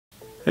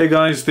Hey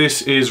guys,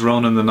 this is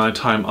Ronan the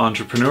Nighttime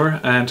Entrepreneur,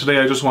 and today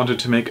I just wanted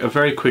to make a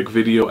very quick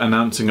video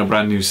announcing a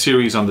brand new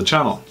series on the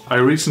channel. I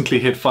recently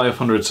hit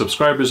 500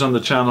 subscribers on the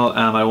channel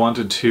and I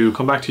wanted to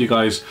come back to you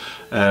guys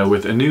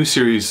with a new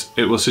series.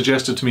 It was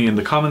suggested to me in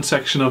the comment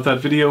section of that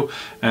video,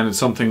 and it's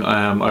something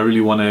I really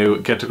want to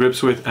get to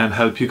grips with and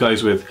help you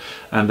guys with,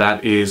 and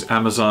that is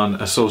Amazon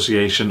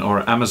Association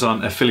or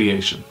Amazon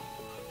Affiliation.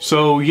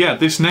 So yeah,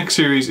 this next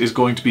series is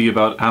going to be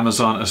about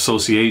Amazon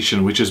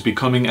Association, which is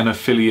becoming an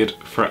affiliate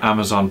for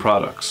Amazon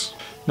products.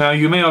 Now,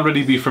 you may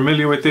already be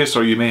familiar with this,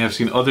 or you may have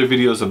seen other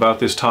videos about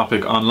this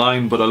topic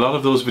online, but a lot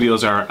of those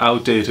videos are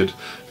outdated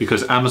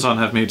because Amazon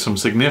have made some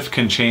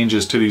significant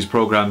changes to these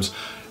programs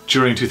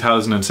during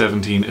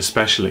 2017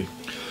 especially.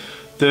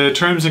 The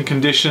terms and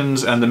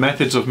conditions and the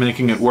methods of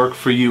making it work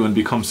for you and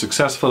become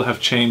successful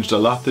have changed a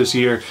lot this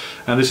year,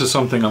 and this is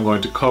something I'm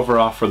going to cover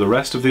off for the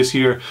rest of this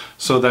year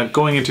so that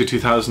going into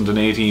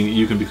 2018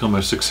 you can become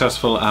a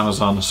successful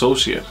Amazon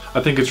associate. I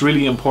think it's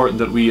really important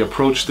that we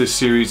approach this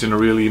series in a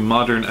really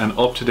modern and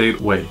up-to-date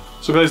way.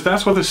 So guys,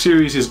 that's what the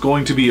series is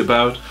going to be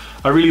about.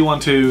 I really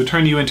want to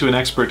turn you into an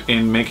expert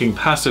in making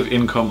passive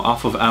income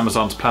off of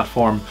Amazon's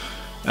platform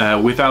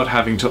without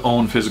having to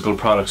own physical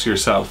products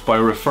yourself, by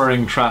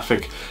referring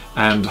traffic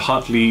and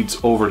hot leads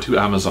over to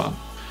Amazon.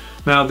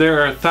 Now,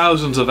 there are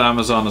thousands of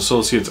Amazon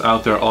associates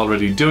out there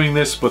already doing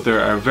this, but there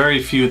are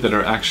very few that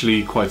are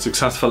actually quite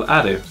successful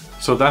at it.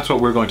 So that's what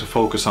we're going to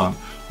focus on.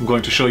 I'm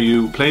going to show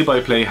you play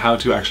by play how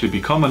to actually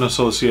become an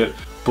associate,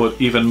 but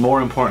even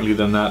more importantly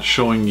than that,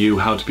 showing you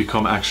how to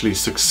become actually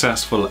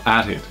successful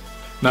at it.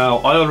 Now,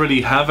 I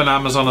already have an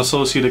Amazon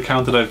Associate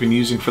account that I've been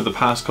using for the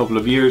past couple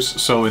of years,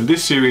 so in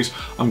this series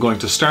I'm going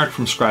to start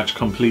from scratch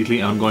completely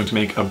and I'm going to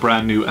make a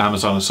brand new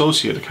Amazon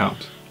Associate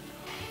account.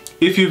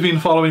 If you've been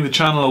following the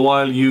channel a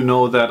while, you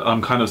know that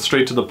I'm kind of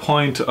straight to the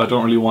point. I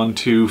don't really want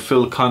to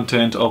fill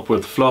content up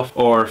with fluff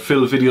or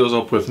fill videos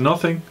up with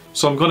nothing.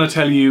 So I'm going to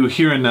tell you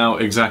here and now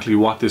exactly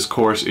what this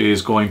course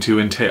is going to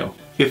entail.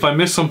 If I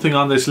miss something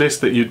on this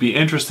list that you'd be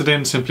interested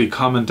in, simply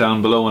comment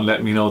down below and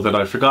let me know that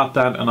I forgot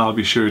that, and I'll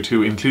be sure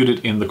to include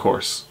it in the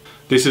course.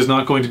 This is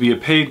not going to be a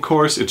paid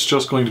course, it's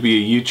just going to be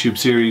a YouTube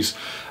series,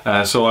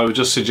 so I would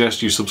just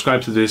suggest you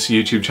subscribe to this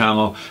YouTube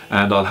channel,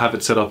 and I'll have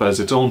it set up as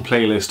its own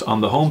playlist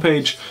on the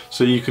homepage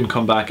so you can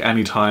come back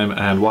anytime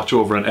and watch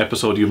over an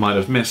episode you might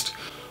have missed.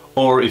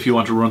 Or if you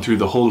want to run through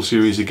the whole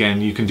series again,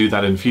 you can do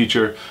that in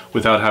future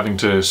without having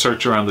to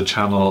search around the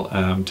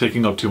channel,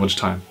 taking up too much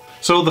time.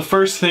 So the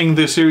first thing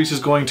this series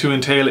is going to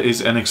entail is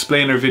an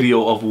explainer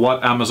video of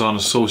what Amazon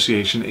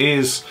Association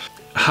is,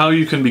 how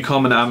you can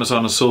become an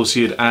Amazon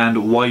Associate,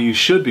 and why you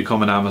should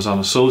become an Amazon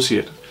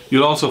Associate.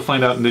 You'll also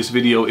find out in this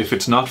video if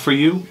it's not for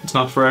you, it's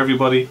not for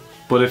everybody,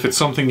 but if it's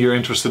something you're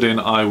interested in,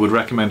 I would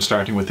recommend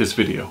starting with this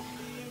video.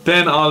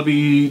 Then I'll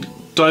be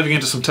diving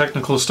into some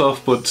technical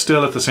stuff, but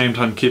still at the same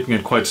time keeping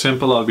it quite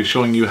simple. I'll be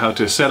showing you how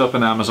to set up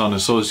an Amazon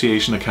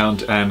Association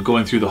account and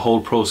going through the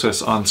whole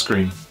process on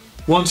screen.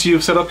 Once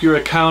you've set up your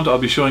account, I'll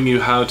be showing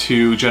you how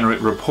to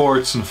generate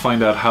reports and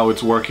find out how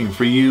it's working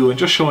for you, and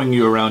just showing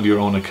you around your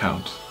own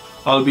account.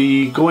 I'll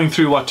be going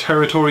through what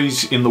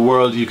territories in the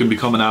world you can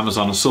become an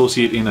Amazon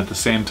Associate in at the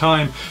same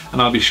time, and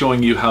I'll be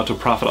showing you how to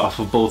profit off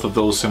of both of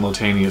those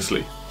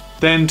simultaneously.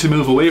 Then, to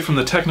move away from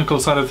the technical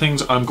side of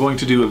things, I'm going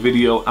to do a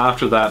video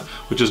after that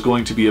which is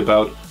going to be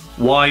about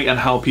why and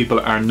how people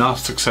are not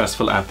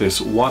successful at this,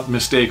 what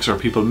mistakes are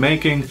people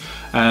making,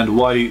 and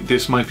why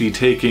this might be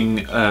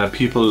taking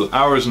people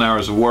hours and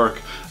hours of work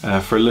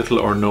for little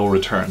or no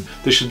return.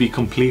 This should be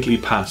completely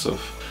passive.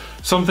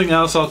 Something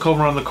else I'll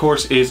cover on the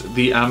course is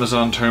the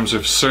Amazon terms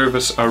of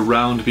service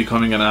around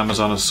becoming an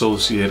Amazon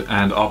Associate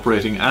and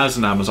operating as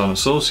an Amazon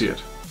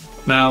Associate.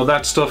 Now,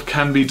 that stuff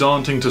can be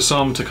daunting to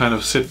some, to kind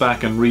of sit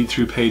back and read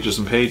through pages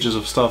and pages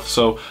of stuff,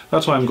 so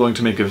that's why I'm going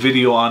to make a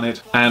video on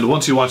it. And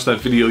once you watch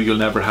that video, you'll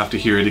never have to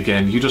hear it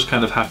again. You just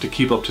kind of have to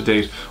keep up to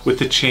date with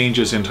the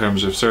changes in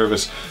terms of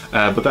service,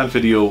 but that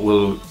video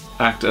will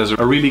act as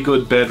a really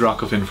good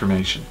bedrock of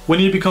information. When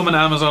you become an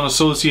Amazon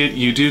Associate,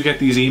 you do get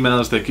these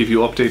emails that give you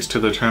updates to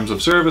the terms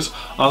of service.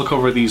 I'll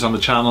cover these on the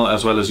channel,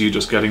 as well as you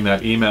just getting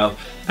that email.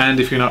 And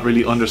if you're not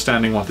really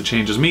understanding what the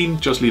changes mean,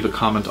 just leave a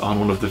comment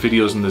on one of the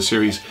videos in the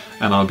series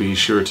and I'll be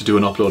sure to do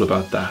an upload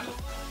about that.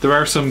 There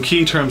are some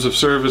key terms of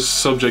service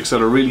subjects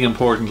that are really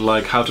important,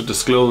 like how to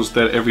disclose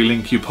that every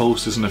link you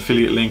post is an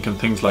affiliate link and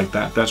things like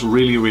that. That's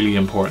really, really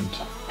important.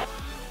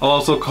 I'll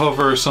also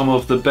cover some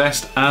of the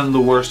best and the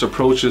worst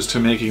approaches to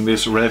making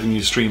this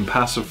revenue stream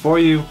passive for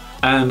you,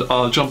 and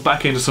I'll jump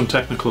back into some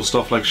technical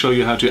stuff, like show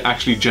you how to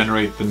actually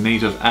generate the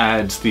native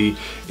ads, the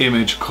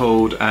image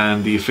code,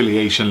 and the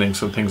affiliation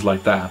links and things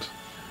like that.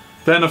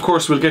 Then of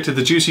course we'll get to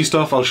the juicy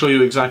stuff. I'll show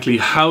you exactly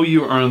how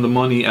you earn the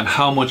money and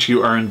how much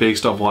you earn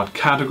based off what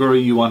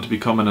category you want to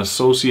become an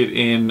associate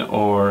in,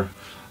 or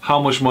how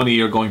much money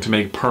you're going to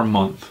make per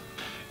month.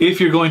 If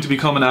you're going to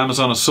become an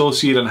Amazon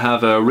Associate and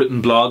have a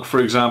written blog, for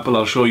example,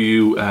 I'll show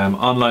you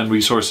online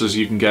resources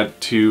you can get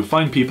to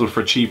find people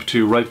for cheap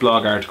to write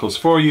blog articles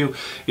for you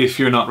if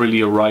you're not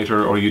really a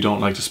writer or you don't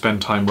like to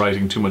spend time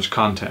writing too much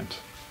content.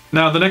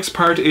 Now the next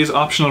part is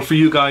optional for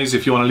you guys.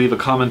 If you want to leave a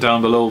comment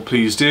down below,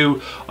 please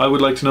do. I would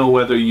like to know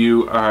whether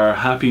you are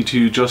happy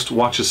to just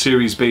watch a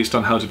series based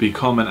on how to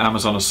become an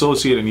Amazon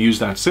associate and use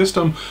that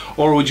system,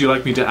 or would you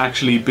like me to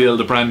actually build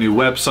a brand new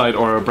website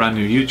or a brand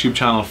new YouTube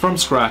channel from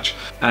scratch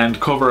and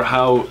cover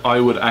how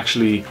I would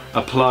actually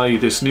apply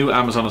this new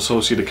Amazon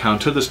associate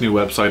account to this new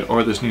website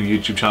or this new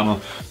YouTube channel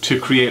to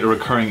create a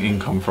recurring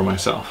income for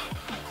myself.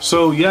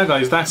 So yeah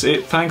guys, that's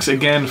it. Thanks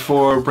again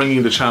for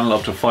bringing the channel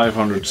up to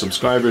 500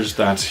 subscribers.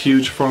 That's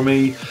huge for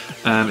me.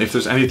 If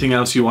there's anything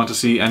else you want to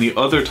see, any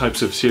other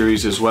types of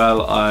series as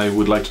well, I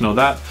would like to know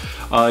that.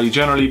 I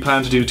generally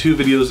plan to do 2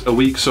 videos a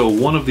week, so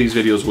one of these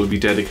videos will be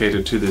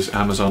dedicated to this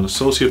Amazon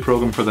Associate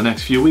program for the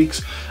next few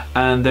weeks,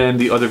 and then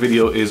the other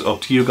video is up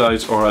to you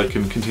guys, or I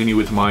can continue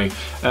with my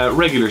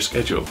regular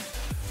schedule.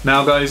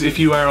 Now guys, if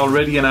you are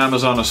already an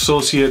Amazon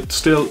associate,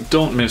 still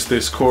don't miss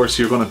this course.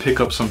 You're going to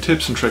pick up some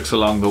tips and tricks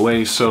along the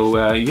way.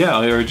 So yeah,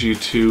 I urge you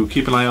to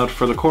keep an eye out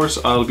for the course.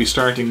 I'll be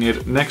starting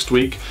it next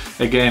week.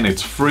 Again,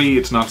 it's free.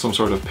 It's not some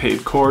sort of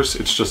paid course.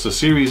 It's just a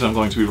series I'm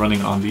going to be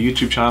running on the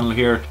YouTube channel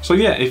here. So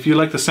yeah, if you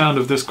like the sound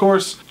of this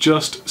course,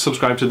 just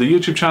subscribe to the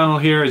YouTube channel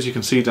here, as you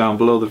can see down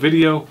below the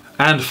video.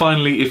 And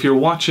finally, if you're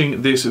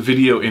watching this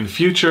video in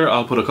future,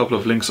 I'll put a couple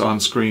of links on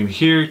screen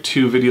here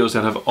to videos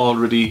that have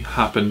already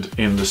happened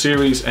in the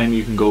series, and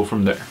you can go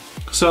from there.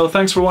 So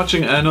thanks for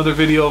watching another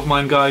video of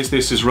mine guys.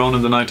 This is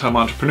Ronan the Nighttime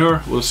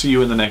Entrepreneur. We'll see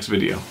you in the next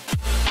video.